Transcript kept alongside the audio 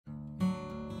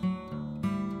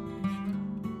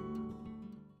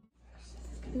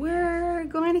We're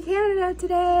going to Canada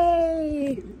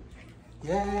today.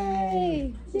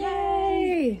 Yay!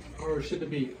 Yay! Or should it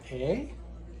be A?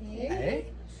 A?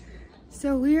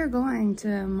 So we are going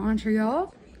to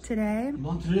Montreal today.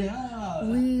 Montreal!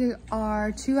 We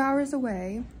are 2 hours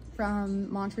away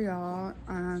from Montreal,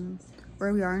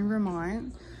 where we are in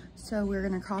Vermont. So we're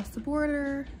gonna cross the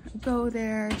border, go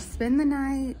there, spend the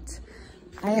night.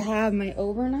 I have my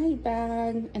overnight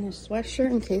bag and a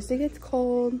sweatshirt in case it gets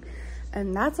cold.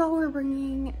 And that's all we're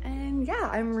bringing. And yeah,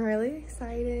 I'm really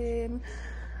excited.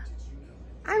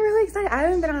 I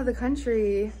haven't been out of the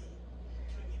country.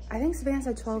 I think Savannah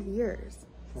said 12 years.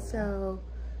 So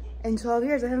in 12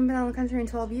 years, I haven't been out of the country in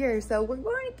 12 years. So we're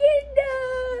going to Canada.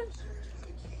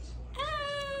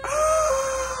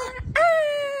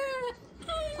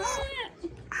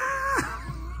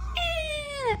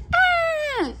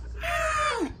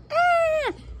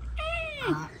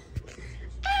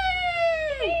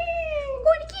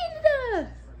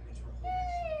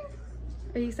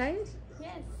 Are you excited?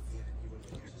 Yes.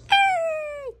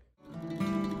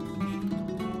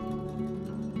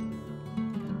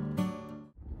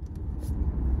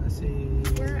 Let's see.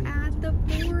 We're at the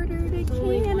border to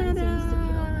Canada.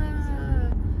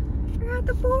 We're at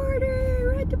the border.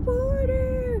 We're at the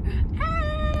border.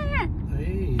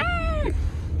 Hey.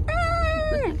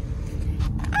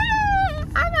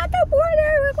 I'm at the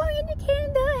border. We're going into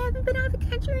Canada. I haven't been out of the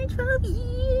country in 12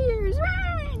 years.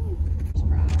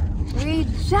 We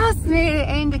just made it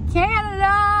into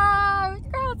Canada! We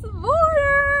crossed the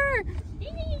border!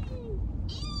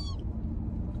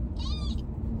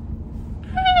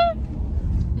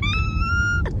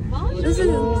 This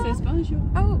is bonjour.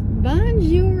 oh,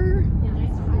 bonjour.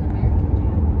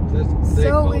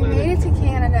 So we made it to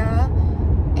Canada,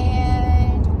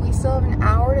 and we still have an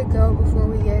hour to go before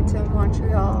we get to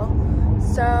Montreal.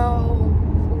 So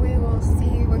we will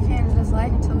see what Canada's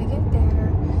like until we get there.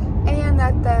 And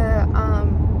that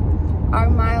our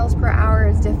miles per hour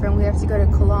is different. We have to go to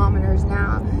kilometers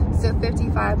now. So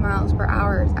 55 miles per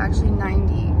hour is actually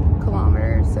 90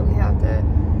 kilometers. So we have to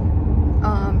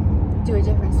do a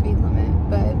different speed limit.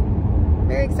 But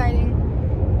very exciting.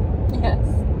 Yes.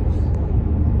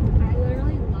 I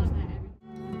literally love that.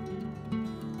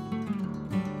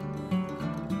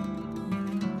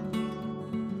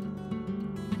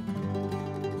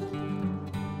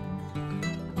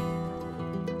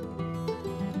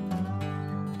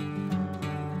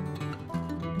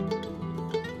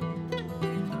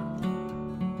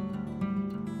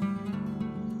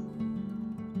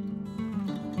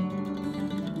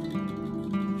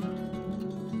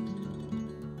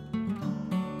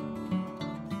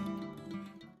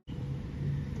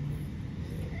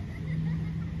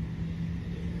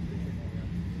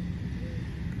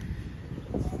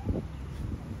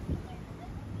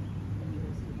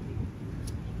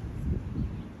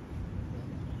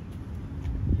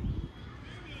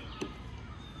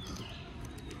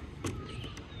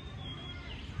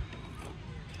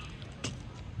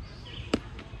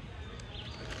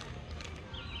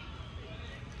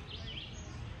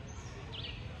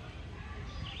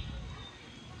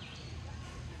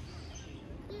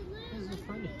 This is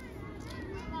funny.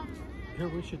 Here,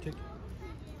 we should take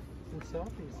some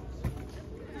selfies.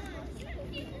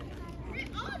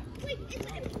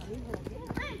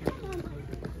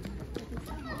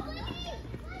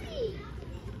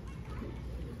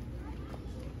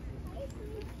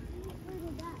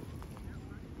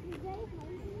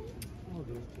 Oh,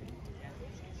 there's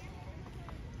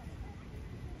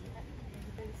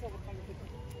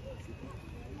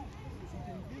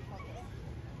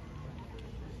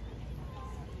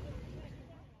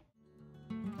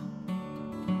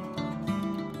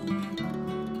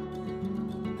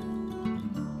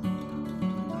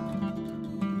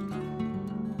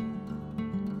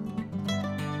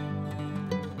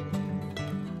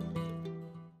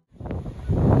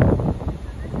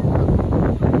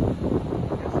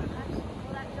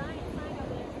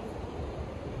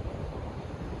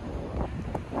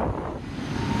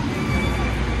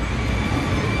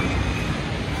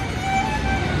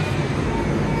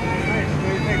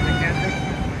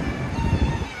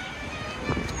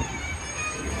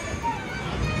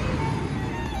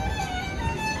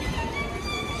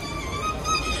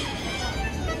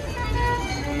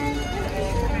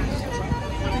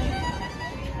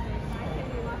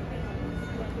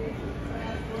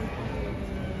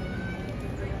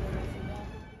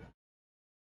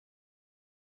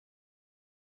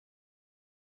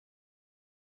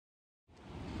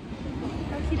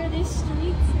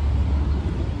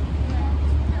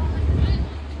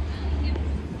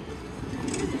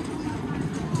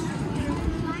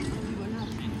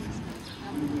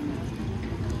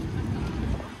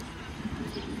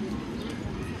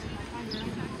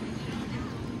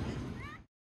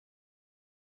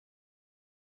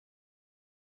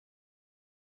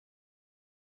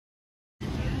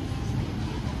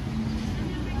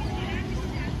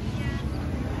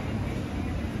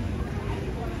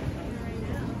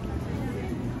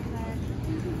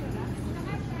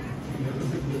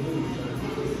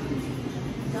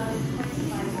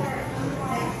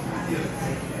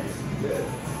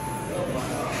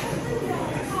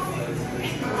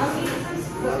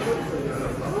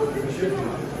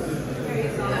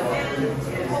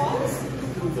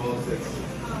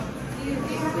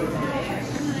We'll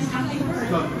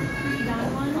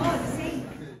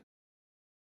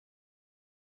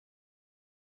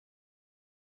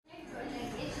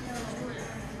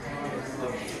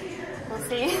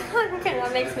see. Okay,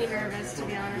 that makes me nervous, to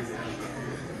be honest.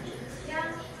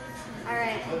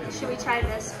 Alright, should we try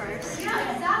this first?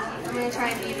 I'm gonna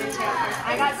try beaver tail first.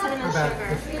 I got cinnamon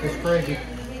sugar. It's crazy.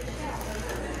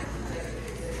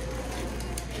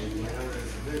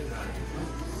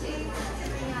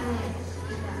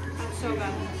 That's so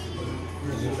good.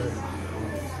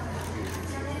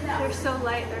 They're so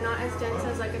light, they're not as dense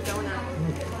as like a donut.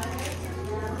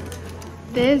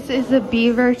 This is a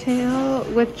beaver tail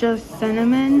with just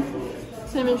cinnamon.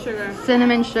 Cinnamon sugar.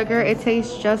 Cinnamon sugar. It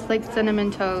tastes just like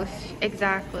cinnamon toast.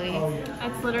 Exactly.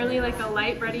 It's literally like a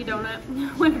light bready donut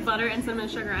with butter and cinnamon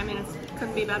sugar. I mean, it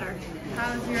couldn't be better.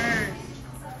 How's yours?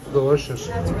 Delicious.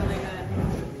 That's really good.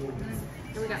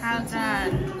 And we got How's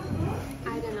that?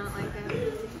 I did not like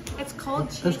it. It's cold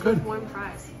cheese That's good. with warm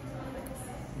fries.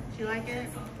 Do you like it?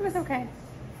 It was okay.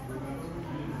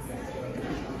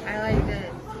 I liked it.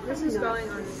 This is going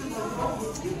on.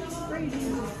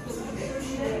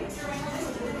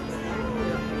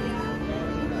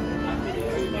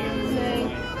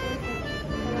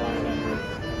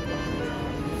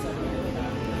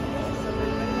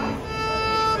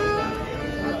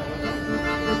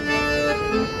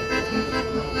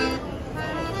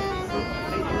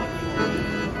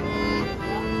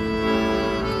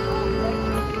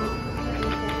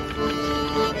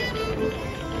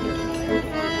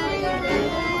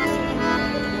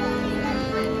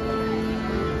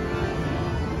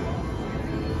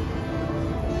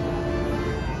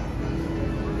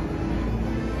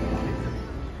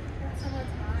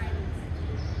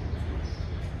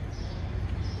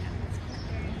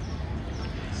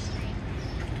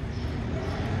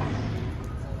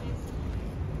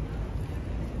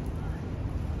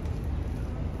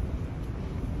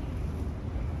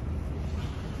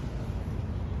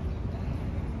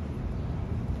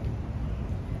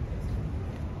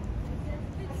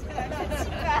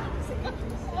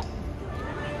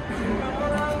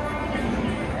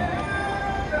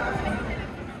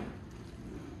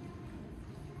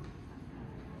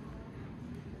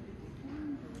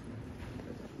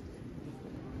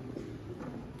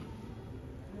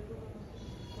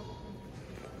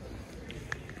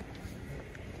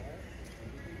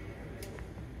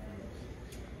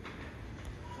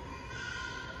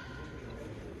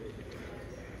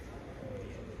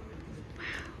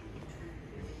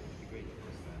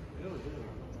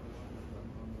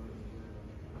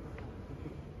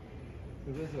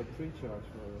 There's a pre-charge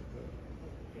for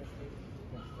it.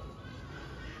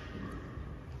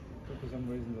 But for some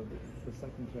reason the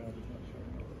second charge is not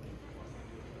showing up.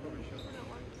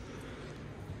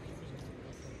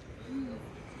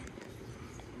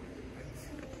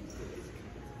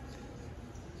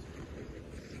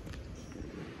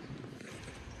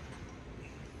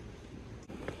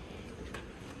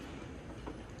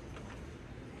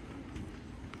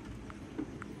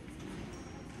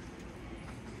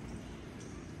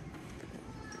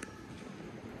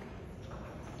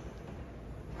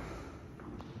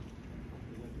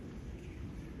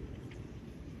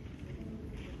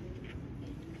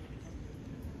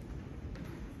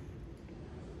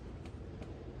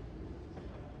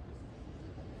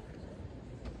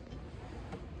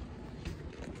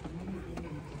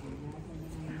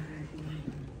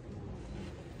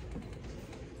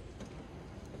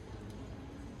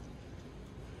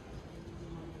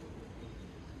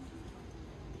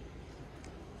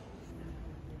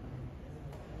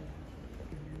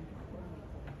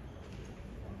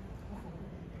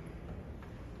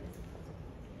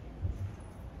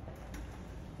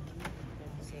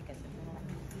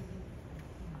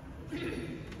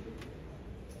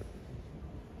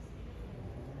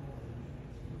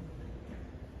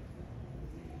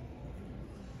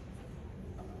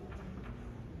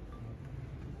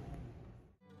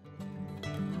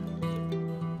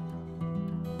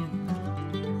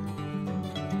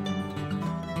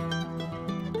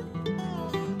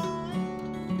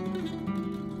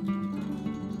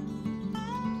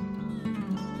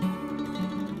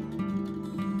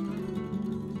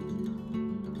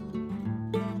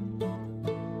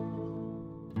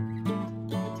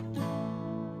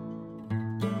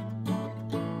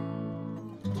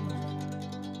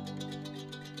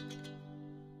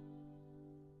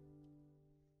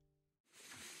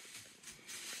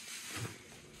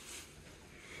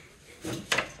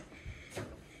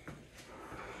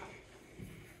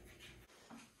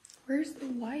 Where's the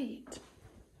light?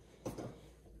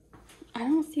 I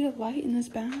don't see a light in this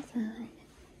bathroom.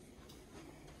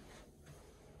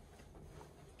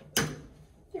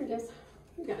 this.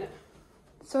 You got it.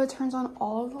 So it turns on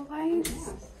all of the lights?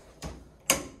 Yes.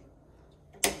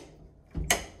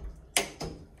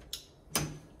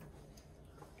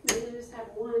 We just have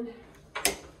one.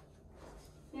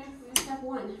 Yeah, we just have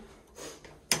one.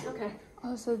 Okay.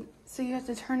 Oh, so you have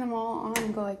to turn them all on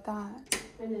and go like that.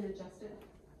 And then adjust it.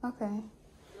 Okay.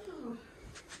 Oh.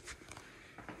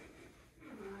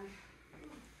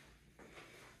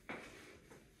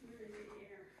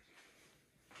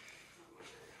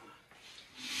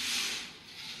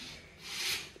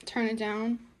 Turn it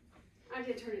down. I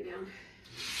did turn it down.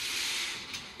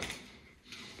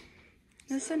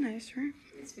 That's so nice, right?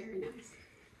 It's very nice.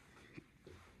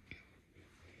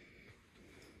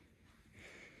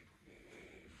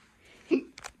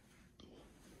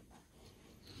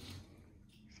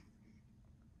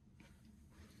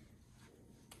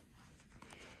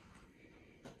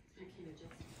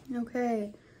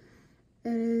 Okay.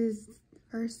 It is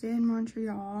first day in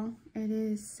Montreal. It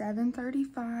is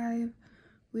 7:35.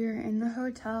 We're in the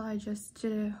hotel. I just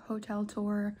did a hotel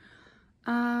tour.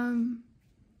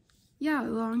 Yeah,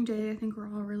 long day. I think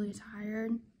we're all really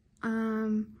tired.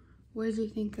 What did you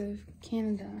think of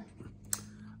Canada?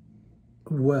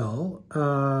 Well,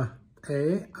 I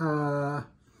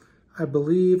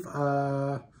believe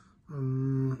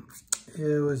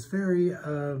it was very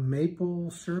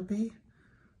maple syrupy.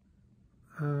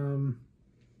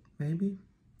 Maybe.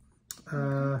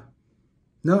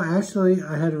 No, actually,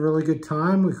 I had a really good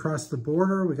time. We crossed the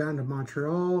border. We got into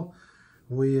Montreal.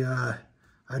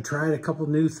 I tried a couple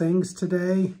new things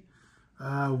today.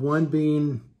 One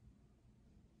being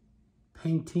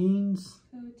poutines,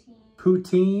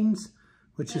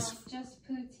 which is just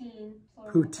poutine.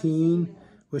 Poutine,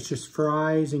 which is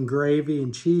fries and gravy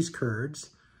and cheese curds.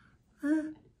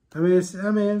 I mean,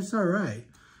 it's all right.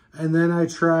 And then I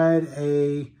tried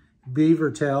a beaver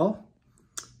tail,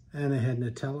 and it had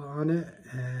Nutella on it,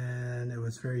 and it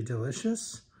was very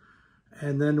delicious.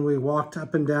 And then we walked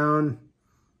up and down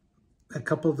a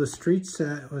couple of the streets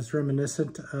that was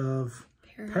reminiscent of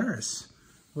Paris,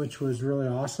 which was really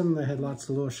awesome. They had lots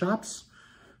of little shops.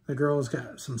 The girls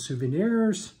got some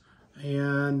souvenirs,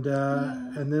 and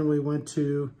then we went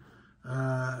to,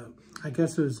 I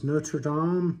guess it was Notre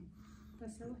Dame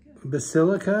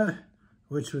Basilica,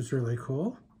 which was really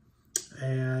cool.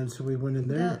 And so we went in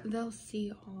there. They'll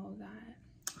see all of that.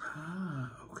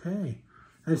 Ah, okay.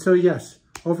 And so, yes,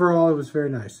 overall, it was very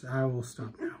nice. I will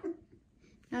stop now.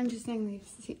 I'm just saying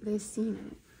they've seen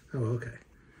it. Oh, okay.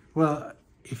 Well,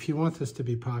 if you want this to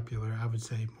be popular, I would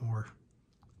say more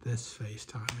this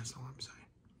FaceTime is all I'm saying.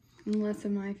 And less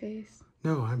of my face.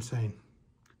 No, I'm saying.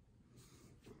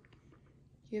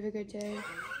 You have a good day?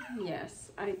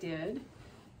 Yes, I did.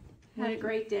 Had a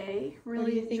great day. Really what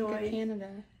do you enjoyed. think of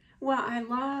Canada? Well, I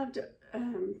loved,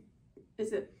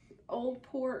 is it Old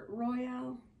Port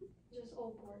Royal? Just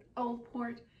Old Port. Old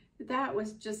Port. That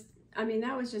was just, I mean,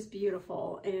 that was just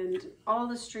beautiful. And all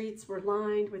the streets were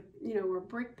lined with, were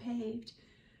brick paved.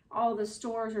 All the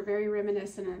stores were very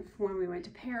reminiscent of when we went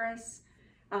to Paris.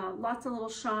 Lots of little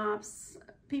shops,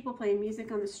 people playing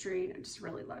music on the street. I just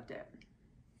really loved it.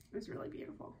 It was really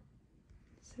beautiful.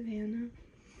 Savannah,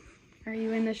 are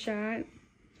you in the shot?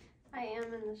 I am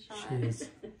in the shot. She is.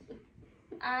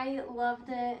 I loved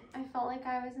it. I felt like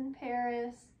I was in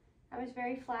Paris. I was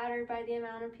very flattered by the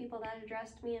amount of people that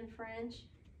addressed me in French,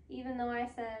 even though I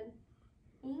said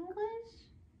English.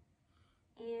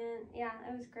 And yeah,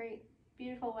 it was great.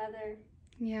 Beautiful weather.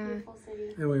 Yeah. Beautiful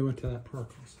city. And we went to that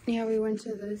park also. Yeah, we went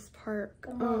to this park.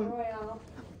 The Mont Royal.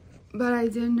 But I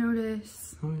did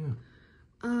notice Oh, yeah.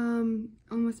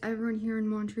 almost everyone here in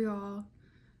Montreal,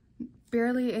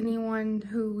 barely anyone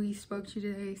who we spoke to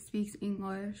today speaks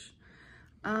English.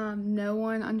 No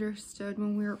one understood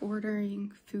when we were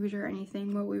ordering food or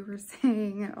anything what we were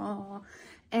saying at all.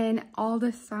 And all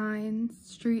the signs,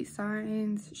 street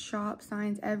signs, shop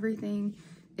signs, everything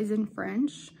is in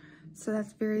French. So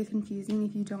that's very confusing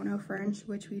if you don't know French,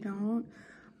 which we don't.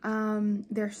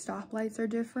 Their stoplights are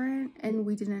different and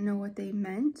we didn't know what they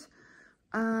meant.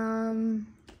 But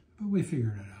we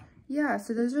figured it out. Yeah,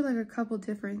 so those are like a couple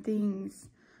different things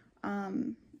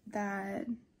that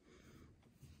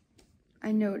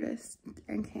I noticed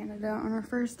in Canada on our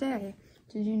first day.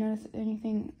 Did you notice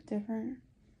anything different?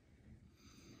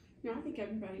 No, I think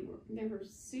they were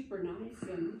super nice,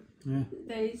 and Yeah.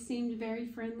 they seemed very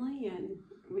friendly, and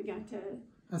we got to...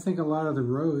 I think a lot of the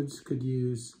roads could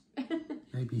use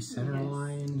maybe center Yes.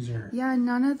 lines or... Yeah,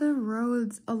 none of the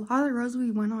roads, a lot of the roads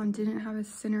we went on didn't have a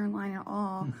center line at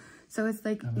all. So it's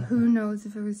like, who knows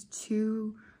if it was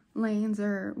 2 lanes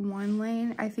or 1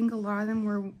 lane. I think a lot of them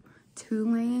were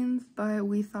 2 lanes, but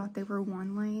we thought they were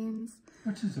 1 lanes.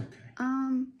 Which is okay.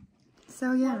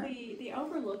 So yeah, Well, the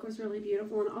overlook was really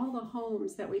beautiful, and all the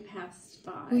homes that we passed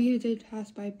by. we did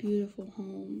pass by beautiful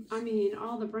homes. I mean,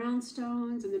 all the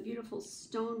brownstones and the beautiful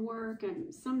stonework,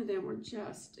 and some of them were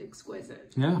just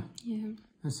exquisite. Yeah. Yeah.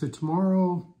 And so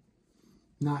tomorrow,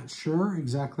 not sure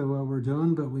exactly what we're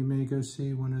doing, but we may go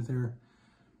see one of their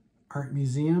art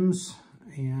museums,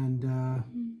 and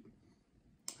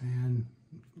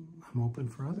I'm open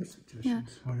for other suggestions. Yeah.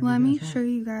 Whatever Let you me guys show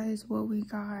want. you guys what we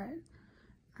got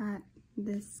at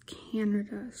this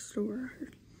Canada store.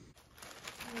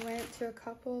 I went to a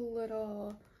couple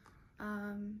little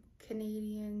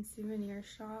Canadian souvenir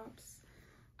shops.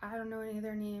 I don't know any of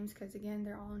their names because again,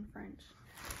 they're all in French.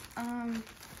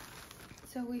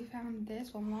 So we found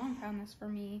this. Well, Mom found this for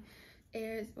me.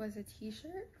 It was a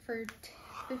t-shirt for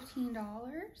 $15.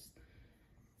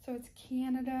 So it's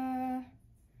Canada,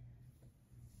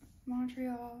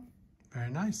 Montreal.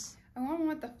 Very nice. I want one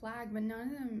with the flag, but none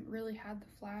of them really had the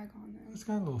flag on them. It's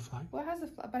got a little flag. Well, it has a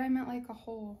flag, but I meant like a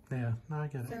whole. Yeah, no, I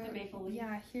get it. So, The maple leaf.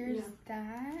 yeah, here's Yeah.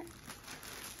 that.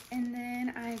 And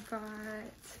then I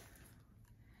got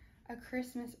a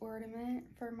Christmas ornament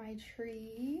for my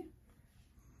tree.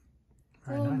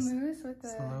 Very Little nice. moose with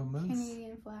It's the a little moose.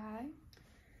 Canadian flag.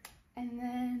 And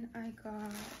then I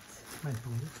got,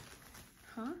 Maple leaf.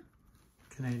 huh?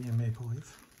 Canadian maple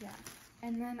leaf. Yeah.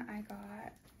 And then I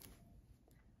got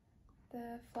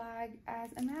the flag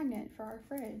as a magnet for our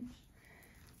fridge.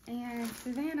 And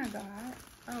Savannah got,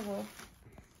 oh well,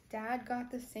 Dad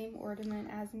got the same ornament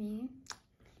as me.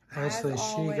 Actually, As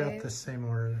she got always. the same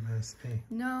ornament as me.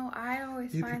 No, I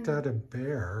always You find picked out a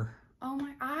bear. oh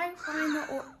my, I find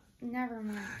the never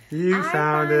mind. You I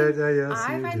found find- it. Yes,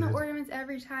 I you find did. the ornaments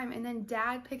every time, and then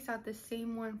Dad picks out the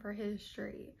same one for his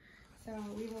tree. So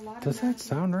we have a lot Does of that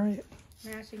sound right?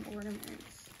 matching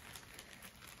ornaments.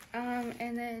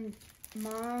 And then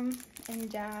Mom and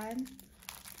Dad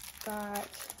got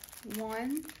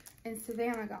one, and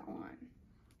Savannah got one.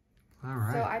 All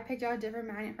right. So I picked out a different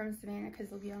magnet from Savannah because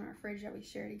they'll be on our fridge that we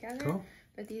share together. Cool.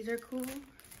 But these are cool.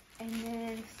 And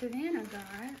then Savannah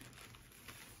got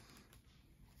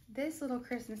this little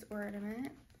Christmas ornament.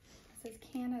 It says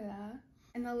Canada.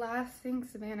 And the last thing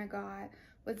Savannah got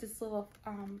was this little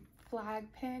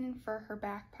flag pin for her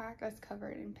backpack that's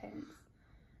covered in pins.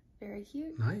 Very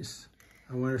cute. Nice.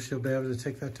 I wonder if she'll be able to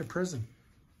take that to prison.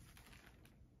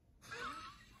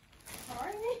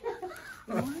 Sorry?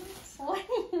 What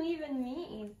do you even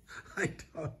mean? I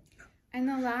don't. And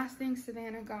the last thing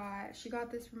Savannah got, she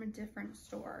got this from a different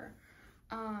store,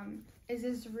 is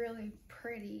this really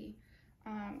pretty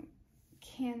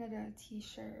Canada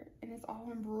t-shirt, and it's all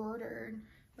embroidered,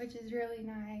 which is really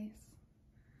nice.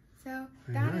 So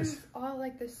Very that nice. is all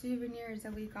like the souvenirs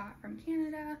that we got from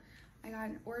Canada. I got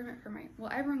an ornament for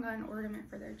everyone got an ornament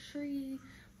for their tree.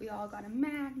 We all got a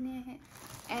magnet,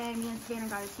 and me and Savannah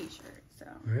got a t-shirt, so.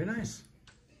 Very nice.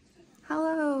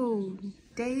 Hello,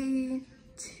 day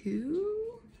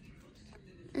 2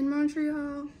 in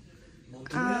Montreal.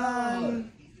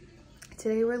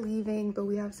 Today we're leaving, but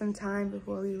we have some time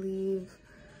before we leave.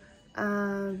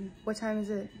 What time is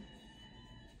it?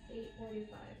 8:45.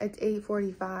 It's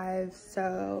 8:45,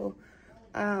 so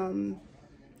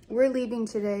we're leaving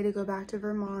today to go back to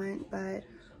Vermont, but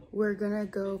we're gonna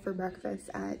go for breakfast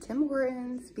at Tim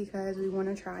Hortons because we want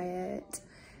to try it.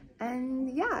 And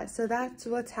yeah, so that's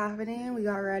what's happening. We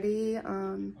got ready.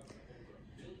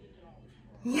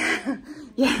 Yeah.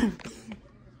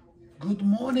 Good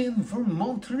morning from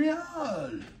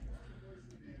Montreal.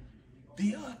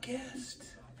 Be our guest.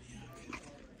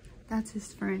 That's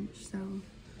his French, so.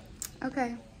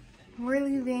 Okay, we're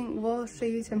leaving. We'll show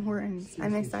you Tim Hortons.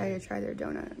 I'm excited to try their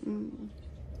donut.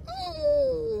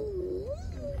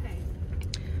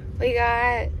 We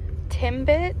got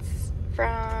Timbits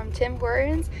from Tim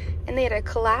Hortons, and they had a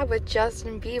collab with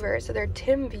Justin Bieber, so they're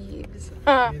Tim Biebs.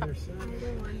 Either side.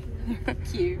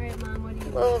 Cute. Right, Mom, what do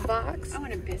you Little box. I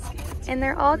want a biscuit. And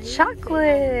they're all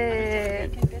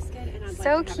chocolate. Bacon biscuit, and I'd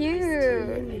So like to have iced tea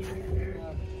in cute. there.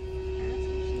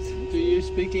 Do you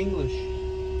speak English?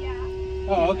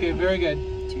 Yeah. Oh, okay, very good.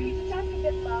 Can you talk a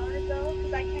bit louder though?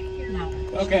 Because I can't hear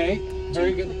you. Okay,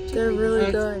 very good. They're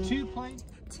really good. 2 plain.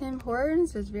 Tim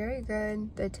Hortons was very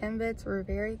good. The Timbits were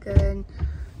very good.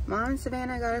 Mom and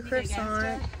Savannah got a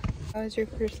croissant. How was your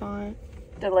croissant?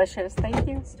 Delicious. Thank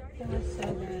you. It was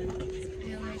so good.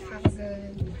 It was so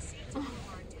good.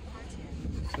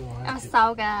 Oh,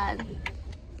 so good.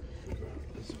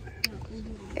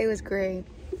 It was great.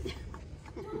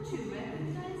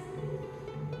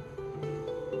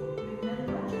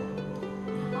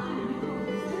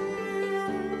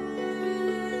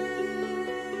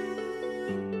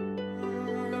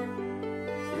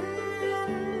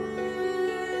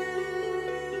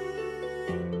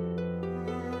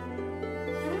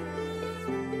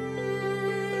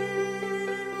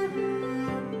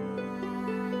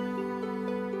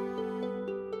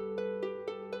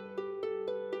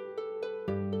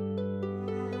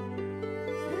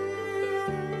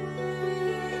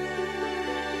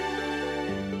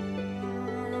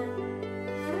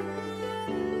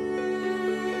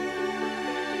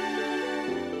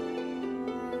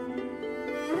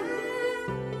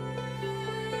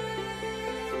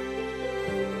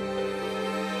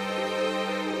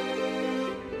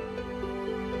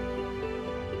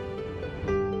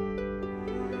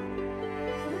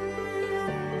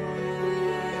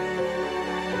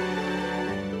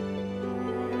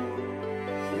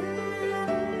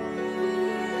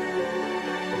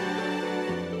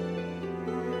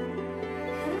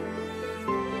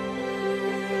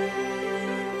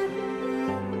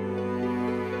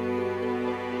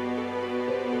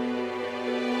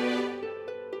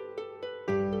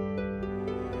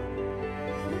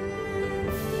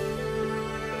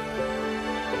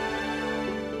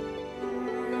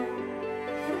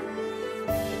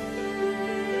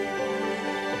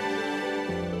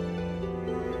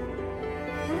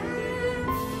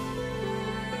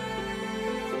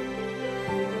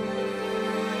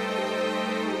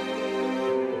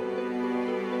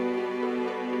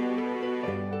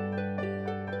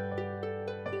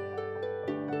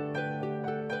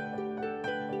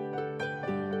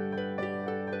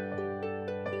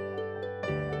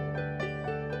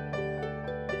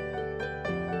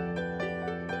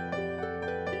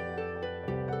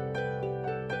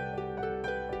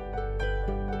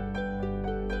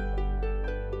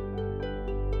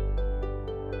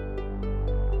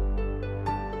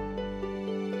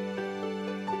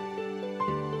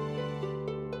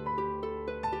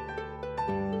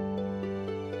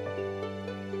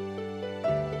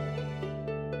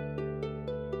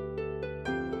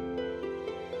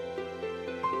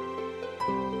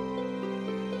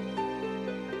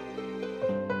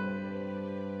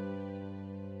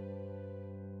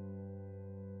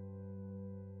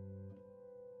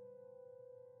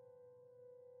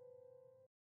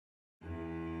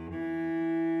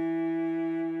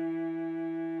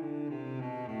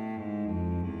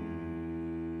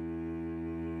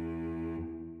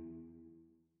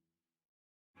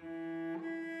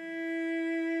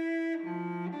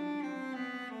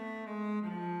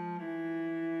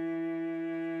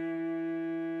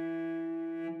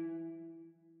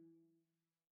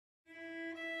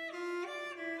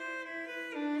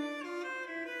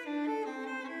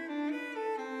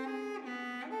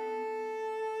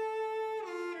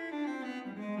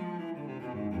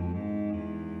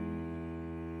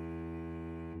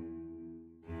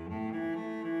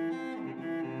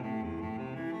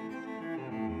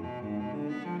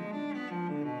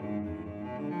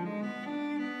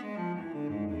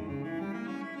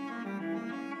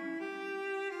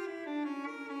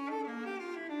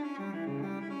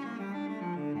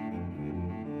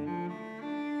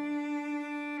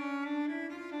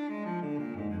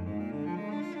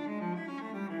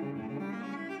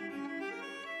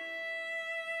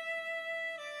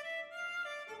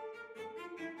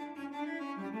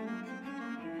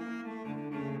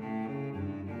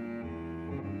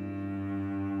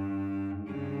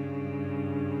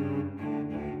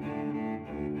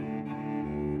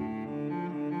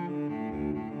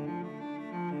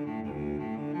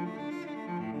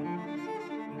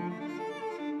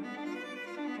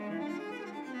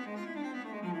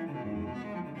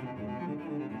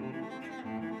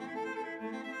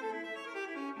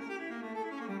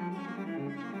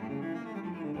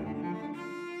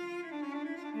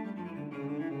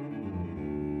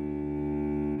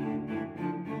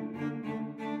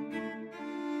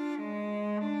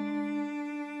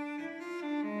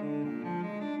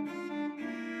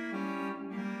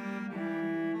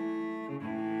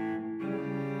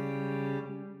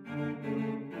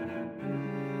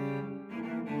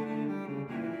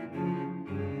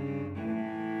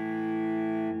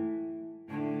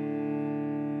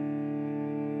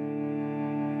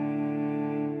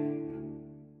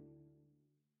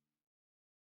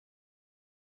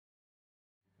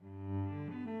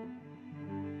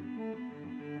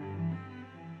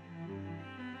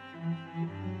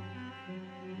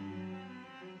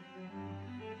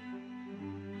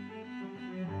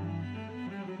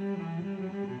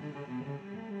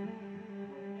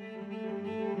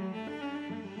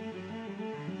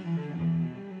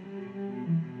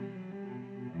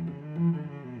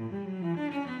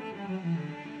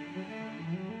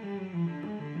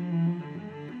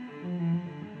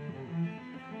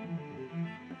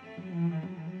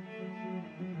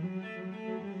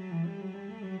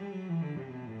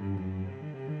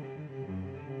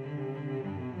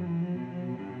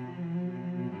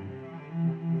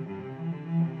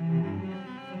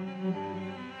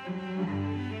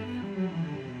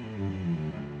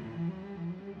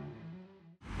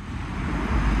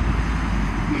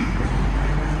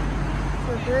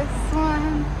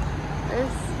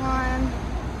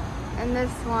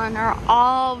 this one are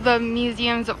all the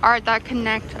museums of art that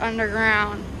connect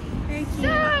underground.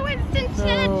 So Winston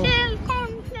Churchill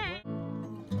concept.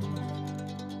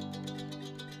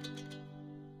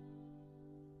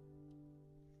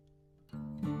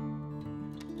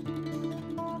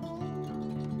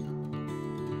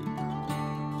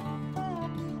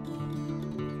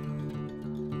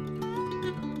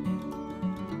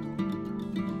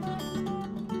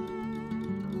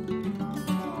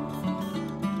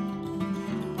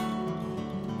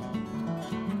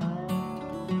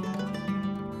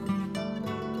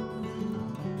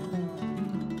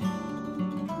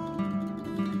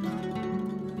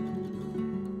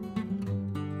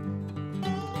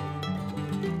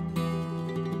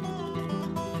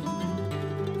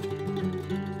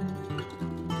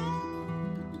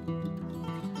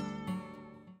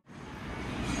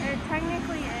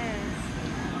 Technically is.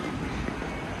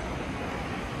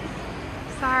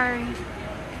 Sorry.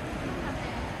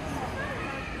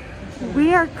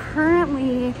 We are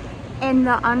currently in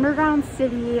the underground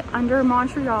city under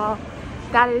Montreal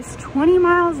that is 20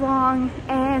 miles long,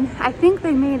 and I think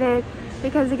they made it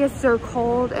because it gets so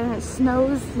cold and it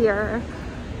snows here.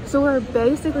 So we're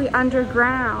basically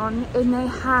underground, and they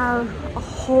have a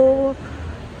whole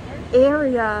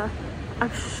area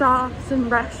of shops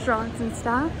and restaurants and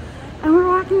stuff. And we're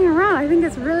walking around. I think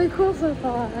it's really cool so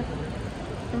far.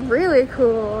 Really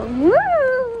cool. Woo!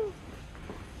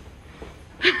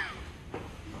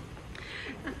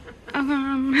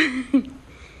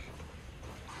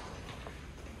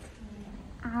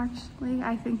 Actually,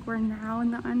 I think we're now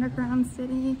in the underground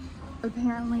city.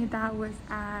 Apparently that was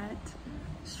at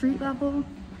street level,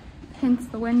 hence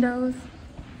the windows.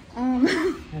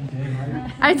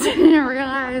 I didn't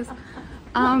realize.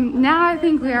 Now I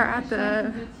think we are at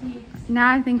the,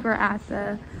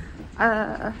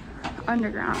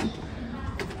 underground.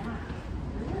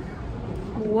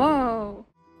 Whoa.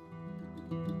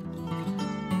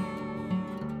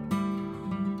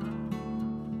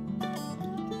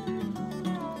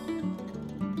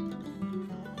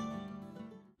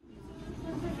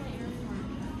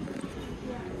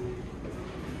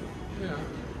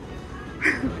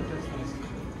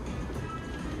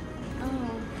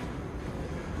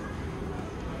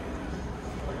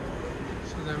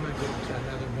 That might be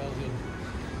another building.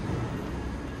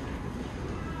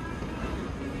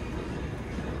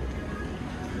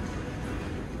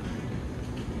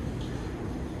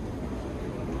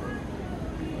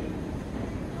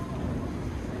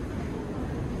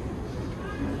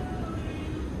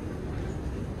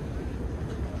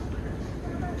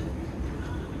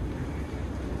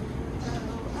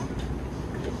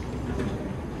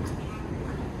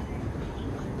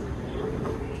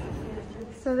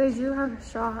 So they do have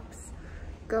shops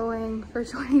going for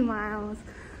 20 miles,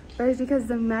 but it's because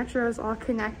the metro is all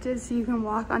connected, so you can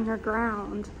walk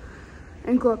underground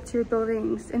and go up to your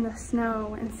buildings in the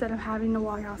snow instead of having to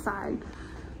walk outside.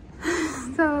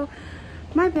 So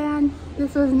my bad,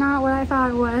 this was not what I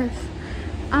thought it was.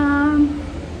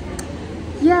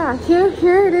 Yeah,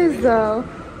 here it is though.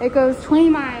 It goes 20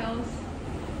 miles.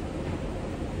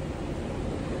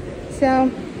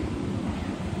 So,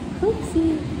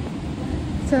 oopsie.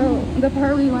 So the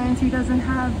part we went to doesn't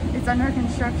have, it's under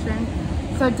construction,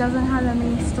 so it doesn't have that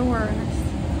many stores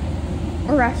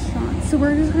or restaurants. So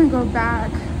we're just gonna go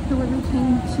back to where we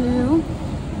came to,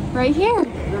 right here.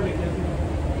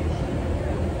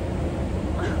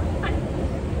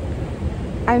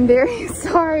 I'm very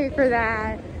sorry for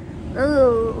that.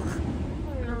 Ugh.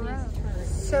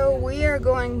 So we are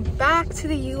going back to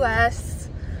the US.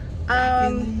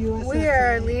 We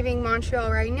are leaving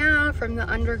Montreal right now from the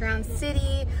underground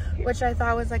city, which I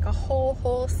thought was like a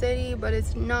whole city, but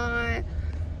it's not.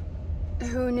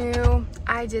 Who knew?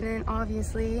 I didn't,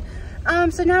 obviously.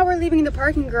 So now we're leaving the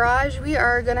parking garage. We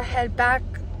are gonna head back.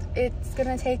 It's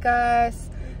gonna take us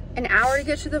an hour to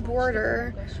get to the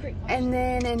border, and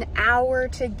then an hour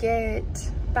to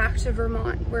get back to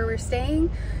Vermont where we're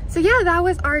staying. So yeah, that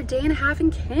was our day and a half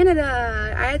in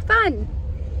Canada. I had fun.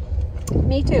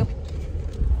 Me too.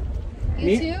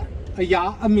 You too?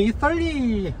 Yeah, me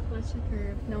 30. Watch the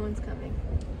curve. No one's coming.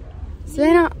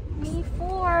 Savannah. Me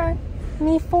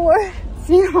four.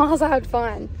 Savannah also had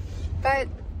fun. But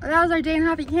that was our day and a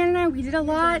half in Canada. We did a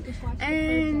lot.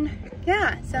 And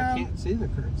yeah, so. I can't see the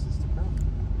curves. It's the problem.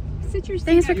 Sit your seat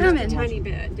Thanks for just coming. a tiny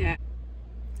bit, yeah.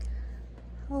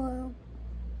 Hello.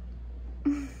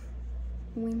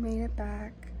 We made it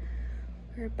back.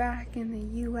 We're back in the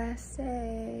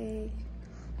USA.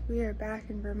 We are back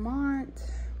in Vermont.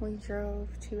 We drove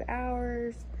 2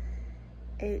 hours.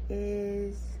 It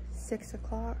is 6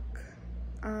 o'clock.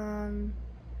 I'm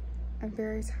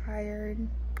very tired.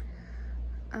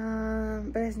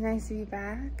 But it's nice to be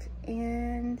back.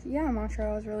 And yeah,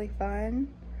 Montreal was really fun.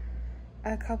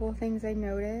 A couple of things I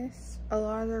noticed. A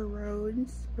lot of their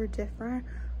roads were different.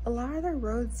 A lot of their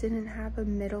roads didn't have a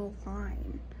middle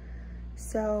line.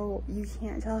 So you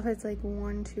can't tell if it's like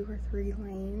 1, 2, or 3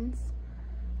 lanes.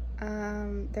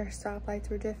 Their stoplights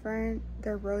were different.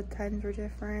 Their road times were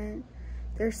different.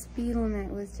 Their speed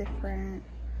limit was different.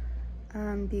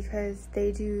 Because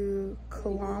they do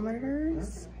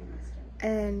kilometers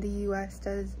and the US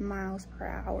does miles per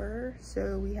hour.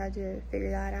 So we had to figure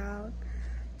that out.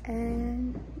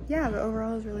 And yeah, but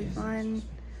overall it was really fun.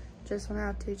 Just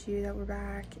want to update you that we're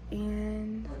back,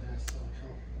 and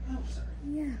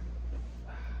yeah,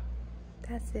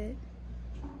 that's it.